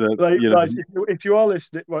 Guys, if you are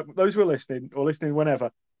listening, well, those who are listening or listening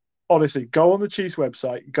whenever, honestly, go on the Chiefs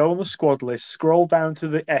website, go on the squad list, scroll down to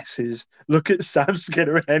the S's, look at Sam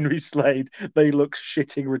Skinner and Henry Slade. They look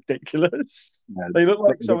shitting ridiculous. Yeah, they look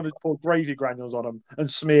like someone has poured gravy granules on them and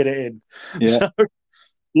smeared it in. Yeah. So,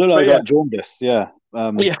 look like jaundice. Yeah.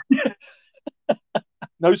 Yeah.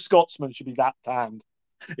 No Scotsman should be that tanned.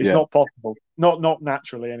 It's not possible. Not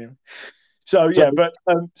naturally, anyway. So okay.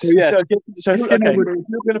 If you're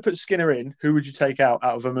going to put Skinner in, who would you take out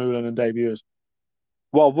of Vermeulen and debuters?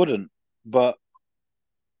 Well, I wouldn't, but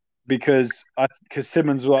because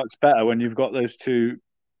Simmons works better when you've got those two.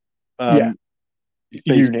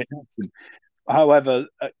 Unit. However,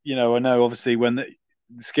 I know obviously when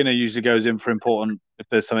Skinner usually goes in for important. If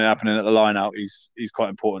there's something happening at the line out, he's quite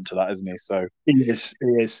important to that, isn't he? So he is.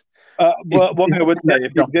 Well, one thing I would say,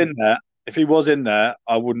 if he was in there,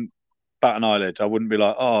 I wouldn't bat an eyelid. I wouldn't be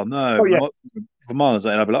like, oh no, Vermeulen's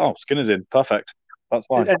in. I'd be like, oh, Skinner's in, perfect, that's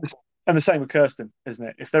fine. And the same with Kirsten, isn't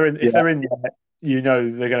it? If they're in there, you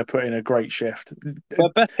know they're going to put in a great shift.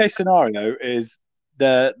 But best case scenario is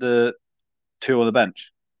they're the two on the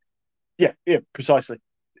bench. Yeah, precisely.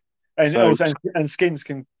 And Skins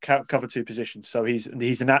can cover two positions, so he's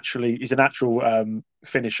a natural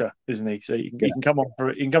finisher, isn't he? So he can come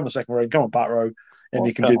on he can come on the second row, he can come on back row, and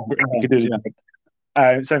he can do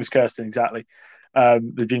the same as Kirsten, exactly.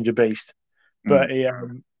 The ginger beast, but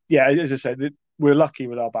as I said, we're lucky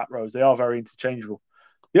with our back rows; they are very interchangeable.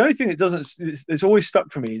 The only thing that it's always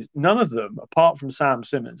stuck for me is none of them, apart from Sam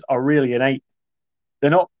Simmons, are really an 8. They're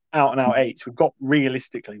not out and out 8s. We've got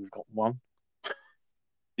one.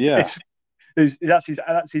 Yeah, that's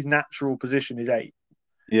his natural position is 8.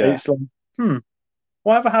 Yeah, it's like,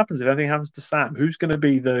 whatever happens if anything happens to Sam, who's going to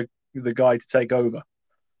be the guy to take over?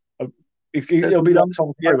 It'll be like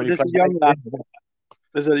Tom Curry when he plays.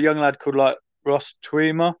 There's a young lad called like Ross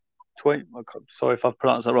Tuima. Sorry if I've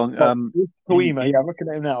pronounced that wrong. Tuima, I'm looking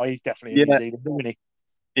at him now. He's definitely in New Zealand, isn't he?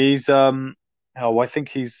 He's I think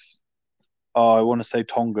he's I want to say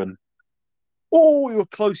Tongan. Oh, we were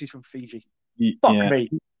close. He's from Fiji. Fuck me.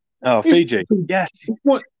 Oh, Fiji. Yes.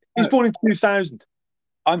 He's born in 2000.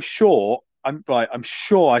 I'm sure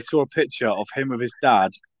I saw a picture of him with his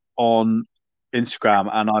dad on Instagram,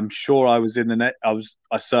 and I'm sure I was in the net. I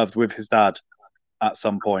served with his dad at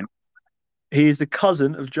some point. He is the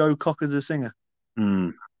cousin of Joe Cocker, the singer.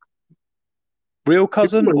 Real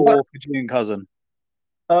cousin or Fijian cousin?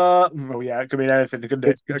 Well, yeah, it could be anything.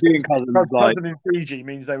 Fijian cousin in Fiji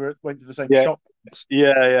means they went to the same shop.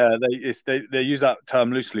 Yeah. They use that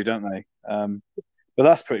term loosely, don't they? But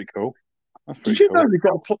that's pretty cool. Did you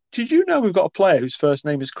know we've got a player whose first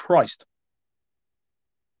name is Christ?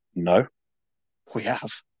 No, we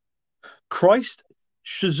have Christ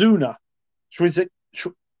Shizuna. Tshiunzza.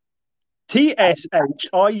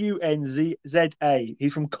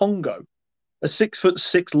 He's from Congo. A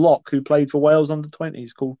 6'6" lock who played for Wales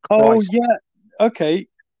under-20s called Christ. Oh yeah, okay.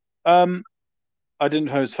 I didn't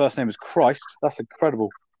know his first name was Christ. That's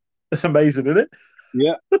incredible. That's amazing, isn't it?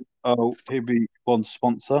 Yeah. Oh, he'd be one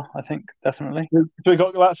sponsor, I think, definitely. So we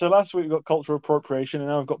got last week we got cultural appropriation, and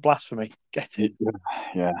now we've got blasphemy. Get it?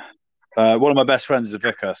 Yeah. One of my best friends is a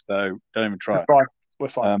vicar, so don't even try. We're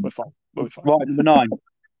fine. We're fine. Right, number 9.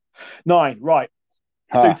 9, right.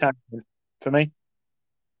 For me.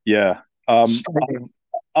 Yeah.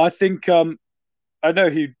 I think I know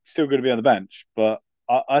he's still going to be on the bench, but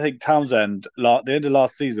I think Townsend, the end of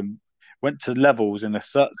last season, went to levels in a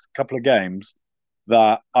couple of games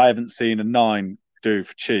that I haven't seen a 9 do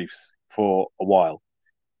for Chiefs for a while.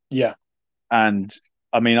 Yeah, and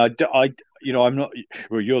I mean, I'm not.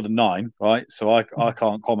 Well, you're the 9, right? So I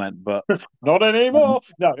can't comment, but not anymore.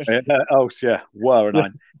 No. Oh yeah, were a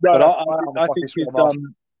 9. No, but I think his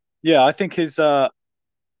I think his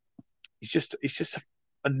he's just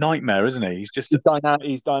a nightmare, isn't he? He's dynamic.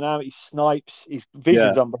 He snipes. His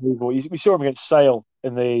vision's unbelievable. We saw him against Sale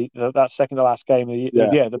in that second to last game.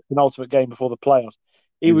 The penultimate game before the playoffs.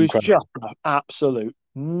 He was just an absolute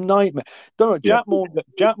nightmare. Don't know.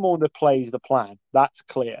 Jack Maunder plays the plan. That's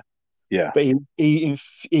clear. Yeah. But he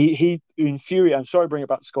infuriates. I'm sorry to bring it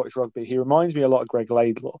back to Scottish rugby. He reminds me a lot of Greg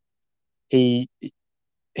Laidlaw. He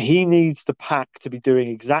he needs the pack to be doing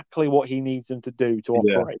exactly what he needs them to do to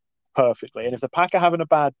Yeah. operate perfectly. And if the pack are having a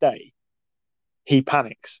bad day, he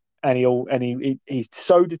panics and he's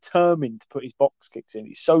so determined to put his box kicks in.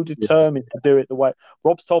 He's so determined to do it the way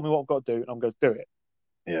Rob's told me what I've got to do, and I'm going to do it.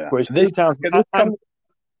 Yeah. Whereas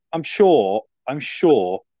I'm sure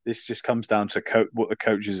this just comes down to what the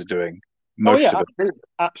coaches are doing. Most of it.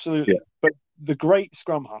 Absolutely. Yeah. But the great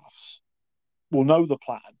scrum halves will know the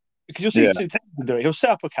plan because you'll see Stu Townsend do it. He'll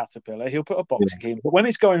set up a caterpillar, he'll put a box kick in, but when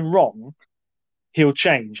it's going wrong, he'll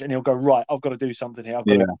change and he'll go, right, I've got to do something here. I've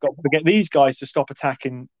got to get these guys to stop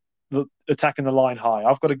attacking the line high.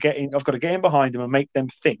 I've got to get in behind them and make them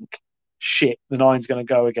think, shit, the nine's going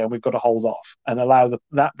to go again. We've got to hold off and allow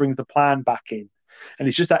that brings the plan back in. And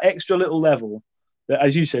it's just that extra little level that,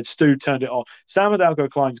 as you said, Stu turned it off. Sam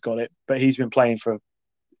Adalgo-Klein's got it, but he's been playing for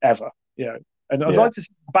ever, And I'd like to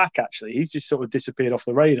see him back, actually. He's just sort of disappeared off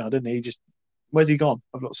the radar, didn't he? Where's he gone?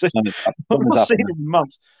 I've not seen him in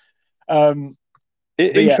months.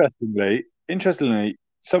 Interestingly,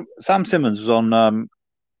 so Sam Simmons was on.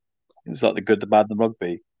 It was like the good, the bad, and the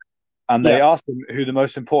rugby, and they asked him who the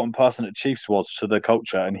most important person at Chiefs was to the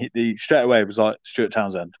culture, and he straight away was like Stuart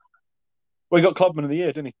Townsend. Well, he got Clubman of the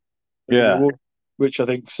Year, didn't he? Yeah, which I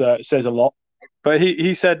think says a lot. But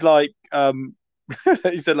he said like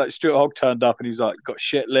he said like Stuart Hogg turned up and he was like, got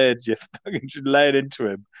shit lid, you fucking just lay it into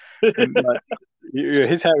him. And, like,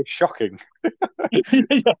 his hair is shocking.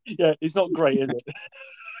 yeah, it's not great, is it?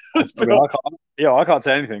 I can't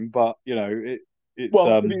say anything, but it's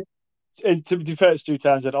and to be fair to Stu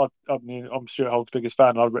Townsend, I'm Stuart Hogg's biggest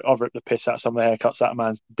fan. I've ripped the piss out of some of the haircuts that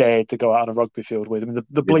man's dared to go out on a rugby field with. I mean,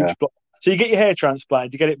 the bleach blonde. So you get your hair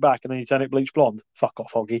transplanted, you get it back, and then you turn it bleach blonde. Fuck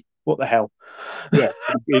off, Hoggy. What the hell? Yeah,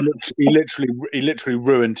 he literally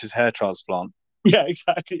ruined his hair transplant. Yeah,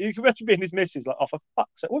 exactly. You can imagine being his missus, like, oh, for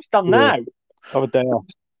fuck's sake, what's he done now? Have a day off.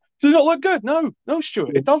 Does it not look good? No,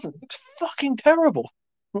 Stuart, it doesn't. It looks fucking terrible.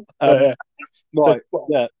 Right.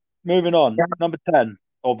 Yeah. Moving on. Number 10,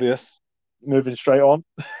 obvious. Moving straight on.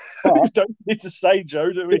 We don't need to say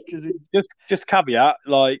Joe, do we? Because just caveat,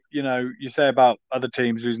 like you say about other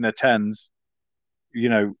teams losing their 10s.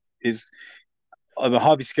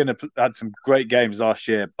 Harvey Skinner had some great games last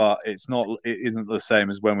year, but it isn't the same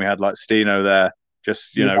as when we had like Steno there,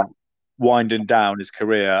 just winding down his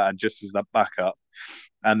career and just as that backup.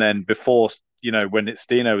 And then before, when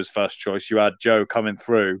Steno was first choice, you had Joe coming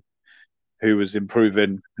through, who was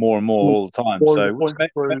improving more and more all the time.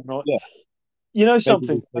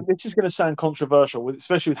 Something, and this is going to sound controversial,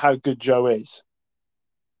 especially with how good Joe is.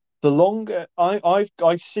 The longer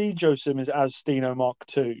I see Joe Simmons as Steno Mark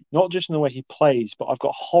II, not just in the way he plays, but I've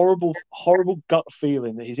got horrible gut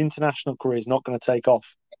feeling that his international career is not going to take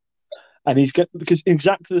off, and because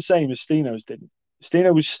exactly the same as Steno's didn't.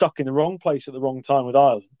 Steno was stuck in the wrong place at the wrong time with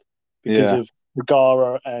Ireland because of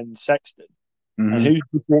Magara and Sexton, and who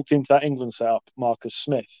walked into that England setup? Marcus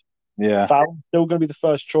Smith. Yeah, Fallon's still going to be the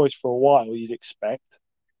first choice for a while, you'd expect.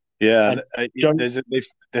 Yeah,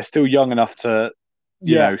 they're still young enough to,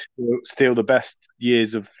 steal the best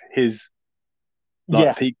years of his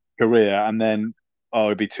peak career, and then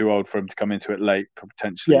it'd be too old for him to come into it late,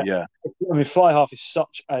 potentially. Yeah. I mean, fly half is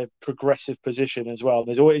such a progressive position as well.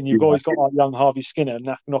 You've always got like young Harvey Skinner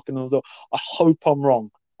knocking on the door. I hope I'm wrong.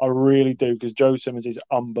 I really do, because Joe Simmons is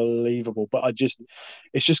unbelievable. But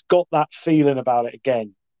it's just got that feeling about it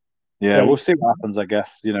again. Yeah, we'll see what happens. I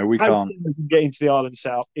guess we can't get into the Ireland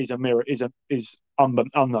setup. Is a mirror. Is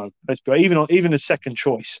unknown. Even a second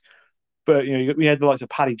choice. But we had the likes of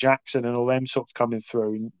Paddy Jackson and all them sort of coming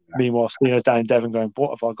through. And meanwhile, Steno's down in Devon going, "What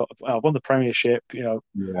have I got? I've won the Premiership.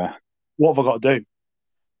 What have I got to do?"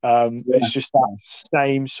 It's just that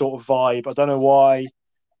same sort of vibe. I don't know why.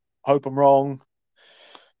 I hope I'm wrong,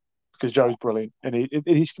 because Joe's brilliant, and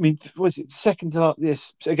he's. I mean, was it second to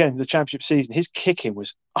this again? The championship season, his kicking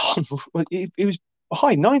was he was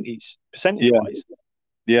high 90s percentage wise.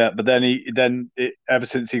 Yeah, but then ever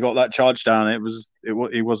since he got that charge down,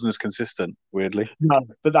 he wasn't as consistent. Weirdly, no.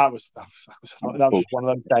 But that was one of those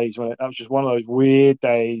days when that was just one of those weird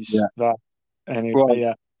days. Yeah.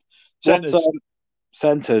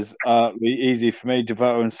 Centres, easy for me.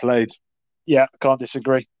 Devoto and Slade. Yeah, can't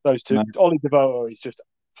disagree. Those two. No. Ollie Devoto is just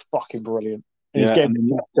fucking brilliant. And he's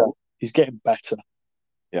getting better. He's getting better.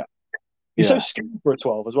 Yeah. He's so skinny for a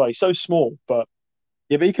 12 as well. He's so small, but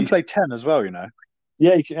he can play 10 as well.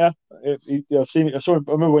 Yeah, I've seen it. I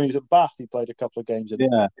remember when he was at Bath, he played a couple of games.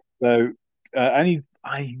 So and he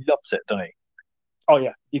loves it, doesn't he? Oh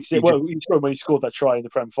yeah, you can see. Well, when he scored that try in the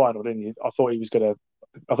Prem final, didn't he? I thought he was going to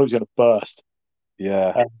I thought he was going to burst.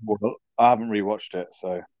 Yeah. Well, I haven't rewatched it,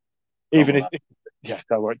 so Even if yeah,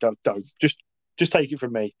 don't worry, don't just take it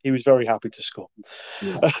from me. He was very happy to score,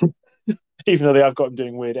 yeah. even though they have got him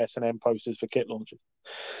doing weird S&M posters for kit launches.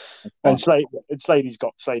 And Slady's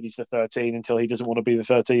the 13 until he doesn't want to be the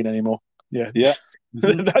 13 anymore. Yeah, Yeah.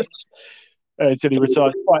 that's until he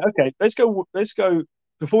retires. Right, okay, let's go.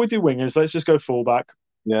 Before we do wingers, let's just go fullback.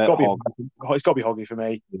 Yeah. It's got to be Hoggy for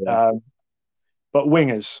me. Yeah. But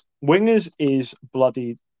wingers is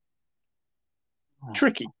bloody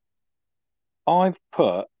tricky. I've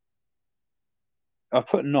put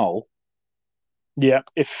Noel. Yeah,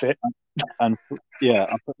 if fit. And yeah,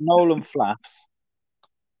 I put Noel and Flaps.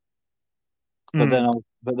 But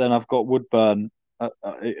then I've got Woodburn.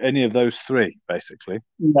 Any of those three, basically.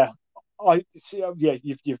 Yeah, I see. Yeah,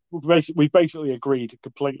 we basically agreed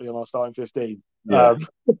completely on our starting 15. Yeah.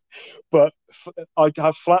 But I'd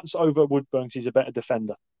have Flats over Woodburn because he's a better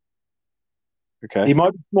defender. Okay. He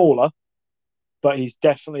might be smaller, but he's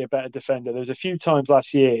definitely a better defender. There was a few times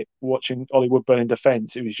last year watching Ollie Woodburn in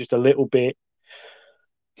defence, it was just a little bit,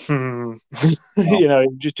 just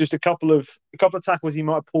a couple of tackles he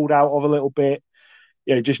might have pulled out of a little bit.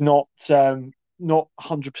 Just not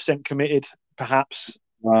 100% committed. Perhaps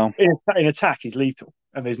in attack he's lethal,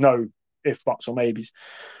 and there's no if buts or maybes.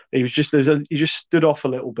 He just stood off a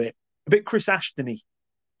little bit, a bit Chris Ashton-y.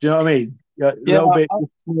 Do you know what I mean? A little bit,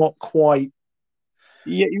 not quite.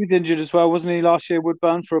 Yeah, he was injured as well, wasn't he, last year,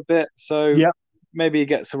 Woodburn, for a bit? So maybe he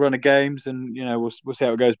gets a run of games, and we'll see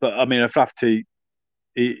how it goes. But I mean, O'Flaherty,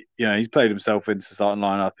 he's played himself into the starting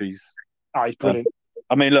lineup. He's brilliant.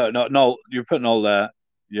 I mean, look, Noel, you put Noel there,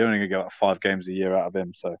 you're only going to get like 5 games a year out of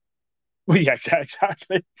him. So, well, yeah,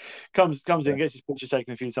 exactly. Comes in, gets his picture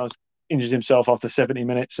taken a few times, injures himself after 70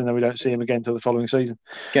 minutes, and then we don't see him again until the following season.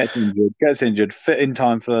 Gets injured, fit in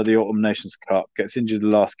time for the Autumn Nations Cup, gets injured the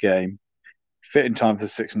last game, fit in time for the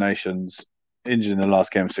Six Nations, injured in the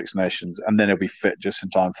last game of Six Nations, and then he'll be fit just in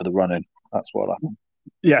time for the run-in. That's what happened.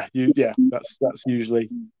 Yeah, that's usually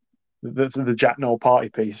the Jack Noel party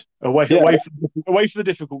piece. Away for the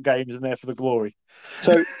difficult games and there for the glory.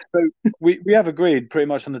 So we have agreed pretty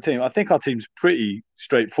much on the team. I think our team's pretty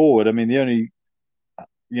straightforward. I mean, the only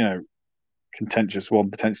contentious one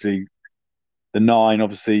potentially, the 9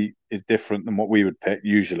 obviously is different than what we would pick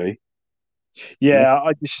usually. Yeah,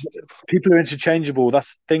 people are interchangeable.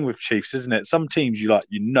 That's the thing with Chiefs, isn't it? Some teams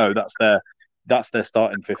that's their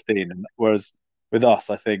starting 15, and whereas with us,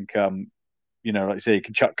 I think like you say, you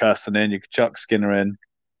can chuck Kirsten in, you can chuck Skinner in,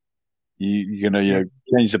 you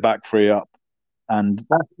change the back 3 up, and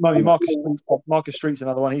Marcus Street's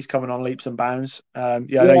another one. He's coming on leaps and bounds. I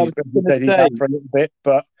know he's been out for a little bit,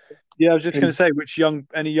 but I was just going to say,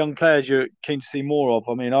 any young players you're keen to see more of?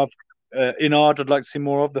 I mean, Inard, I'd like to see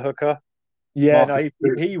more of the hooker. Yeah,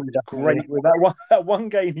 he was great with that one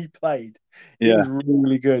game he played. He was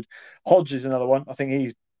really good. Hodge is another one. I think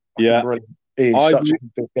he's brilliant. He's such a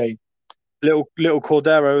good game. Little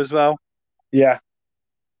Cordero as well. Yeah,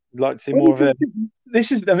 I'd like to see more of it.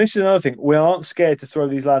 This is another thing. We aren't scared to throw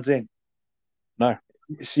these lads in. No.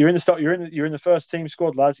 So you're in the start. You're in the first team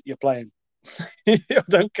squad, lads. You're playing. I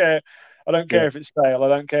don't care. I don't care if it's Sale. I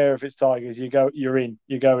don't care if it's Tigers. You're in.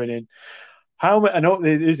 You're going in. I know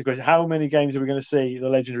it is a question. How many games are we going to see the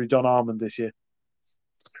legendary Don Armand this year?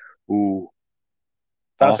 Ooh,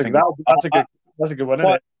 that's a good one,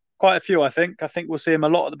 isn't it? Quite a few, I think. I think we'll see him a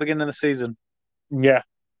lot at the beginning of the season. Yeah.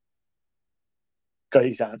 God,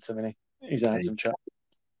 he's handsome, isn't he? He's a handsome chap.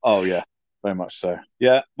 Oh yeah, very much so.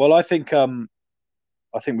 Yeah. Well, I think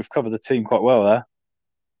we've covered the team quite well there.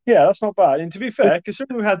 Yeah, that's not bad. And to be fair,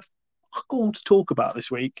 considering we had fuck to talk about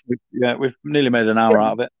this week. We've nearly made an hour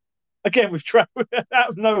out of it. Again, we've tried out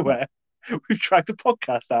of nowhere. We've tried the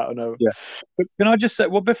podcast out of nowhere. Yeah. But can I just say,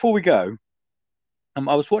 before we go,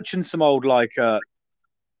 I was watching some old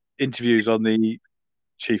interviews on the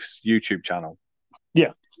Chiefs YouTube channel.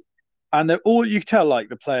 Yeah. And you can tell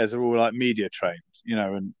the players are all media trained,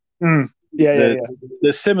 and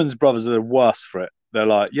the Simmons brothers are the worst for it.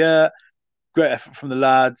 They're great effort from the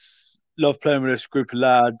lads, love playing with this group of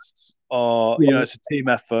lads, it's a team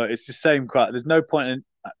effort. It's the same crap. There's no point in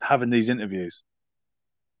having these interviews.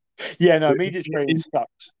 Yeah, no, media training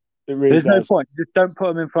sucks. It really There's does. no point. Just don't put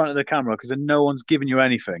them in front of the camera because then no one's giving you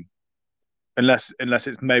anything, unless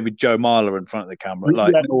it's maybe Joe Marler in front of the camera.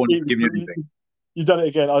 No one's giving you anything. You've done it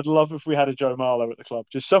again. I'd love if we had a Joe Marler at the club.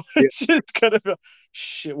 Just someone just kind of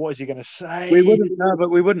shit. What is he going to say? We wouldn't know, but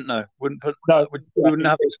we wouldn't know. We wouldn't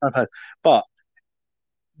have this kind of head. But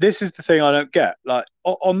this is the thing I don't get.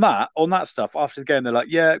 On that stuff, after the game,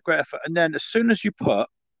 they're great effort. And then as soon as you put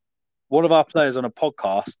one of our players on a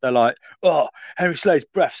podcast, they're like, "Oh, Henry Slay's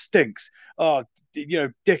breath stinks. Oh,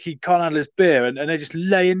 Dickie can't handle his beer," and they just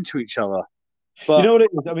lay into each other. But you know what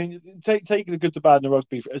it is? I mean, take the good, the bad, and the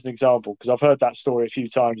rugby as an example, because I've heard that story a few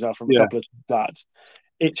times now from a couple of dads.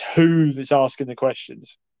 It's who that's asking the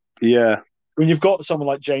questions. Yeah. When you've got someone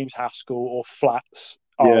like James Haskell or Flats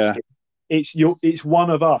Yeah. asking, it's one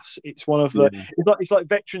of us. It's one of the. It's like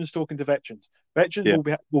veterans talking to veterans. Veterans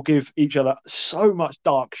will give each other so much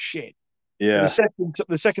dark shit. Yeah.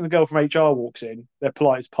 The second the girl from HR walks in, they're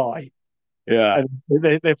polite as pie. Yeah. And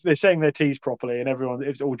they're saying their T's properly, and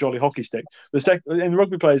it's all jolly hockey stick. And the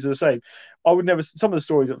rugby players are the same. I would never. Some of the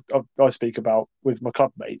stories I speak about with my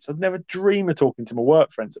club mates, I'd never dream of talking to my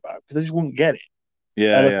work friends about because they just wouldn't get it.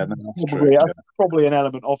 Yeah, no, that's true. Probably an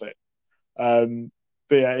element of it.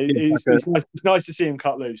 But yeah, it's nice to see him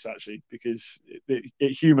cut loose actually because it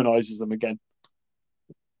humanises them again.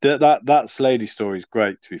 That Slady story is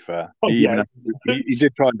great. To be fair, he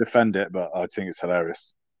did try and defend it, but I think it's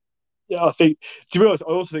hilarious. Yeah, I think to be honest,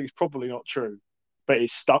 I also think it's probably not true, but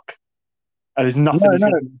it's stuck, and there's nothing.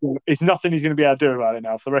 It's nothing he's going to be able to do about it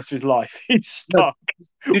now for the rest of his life. He's stuck.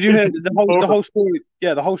 No. Did you hear the whole story?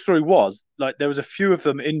 Yeah, the whole story was like there was a few of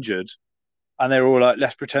them injured, and they were all like,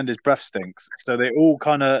 "Let's pretend his breath stinks." So they all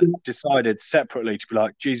kind of decided separately to be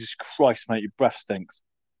like, "Jesus Christ, mate, your breath stinks."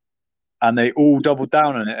 And they all doubled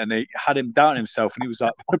down on it, and they had him down himself, and he was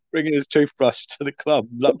like bringing his toothbrush to the club,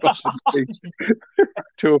 like brushing his teeth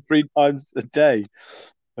 2 or 3 times a day.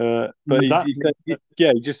 But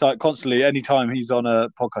he just like constantly, anytime he's on a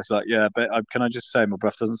podcast, like, "Yeah, but can I just say my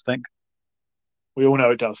breath doesn't stink?" We all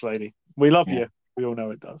know it does, lady. We love you. We all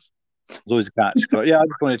know it does. It's always a catch, but yeah, I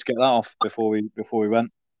just wanted to get that off before we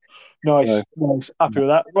went. Nice. Happy with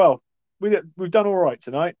that. Well, we've done all right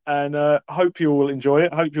tonight, and hope you all enjoy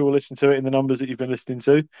it. Hope you will listen to it in the numbers that you've been listening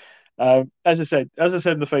to. As I said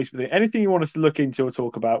in the Facebook thing, anything you want us to look into or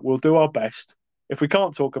talk about, we'll do our best. If we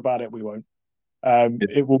can't talk about it, we won't.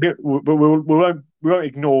 We won't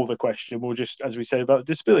ignore the question. We'll just, as we said about the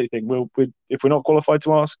disability thing, if we're not qualified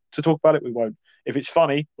to talk about it, we won't. If it's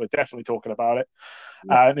funny, we're definitely talking about it.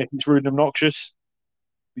 And if it's rude and obnoxious,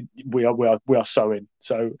 we are so in.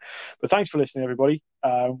 So, but thanks for listening, everybody.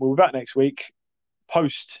 We'll be back next week.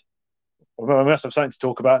 Unless have something to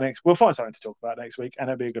talk about next. We'll find something to talk about next week, and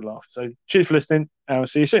it'll be a good laugh. So, cheers for listening, and we'll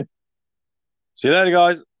see you soon. See you later,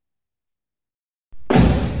 guys.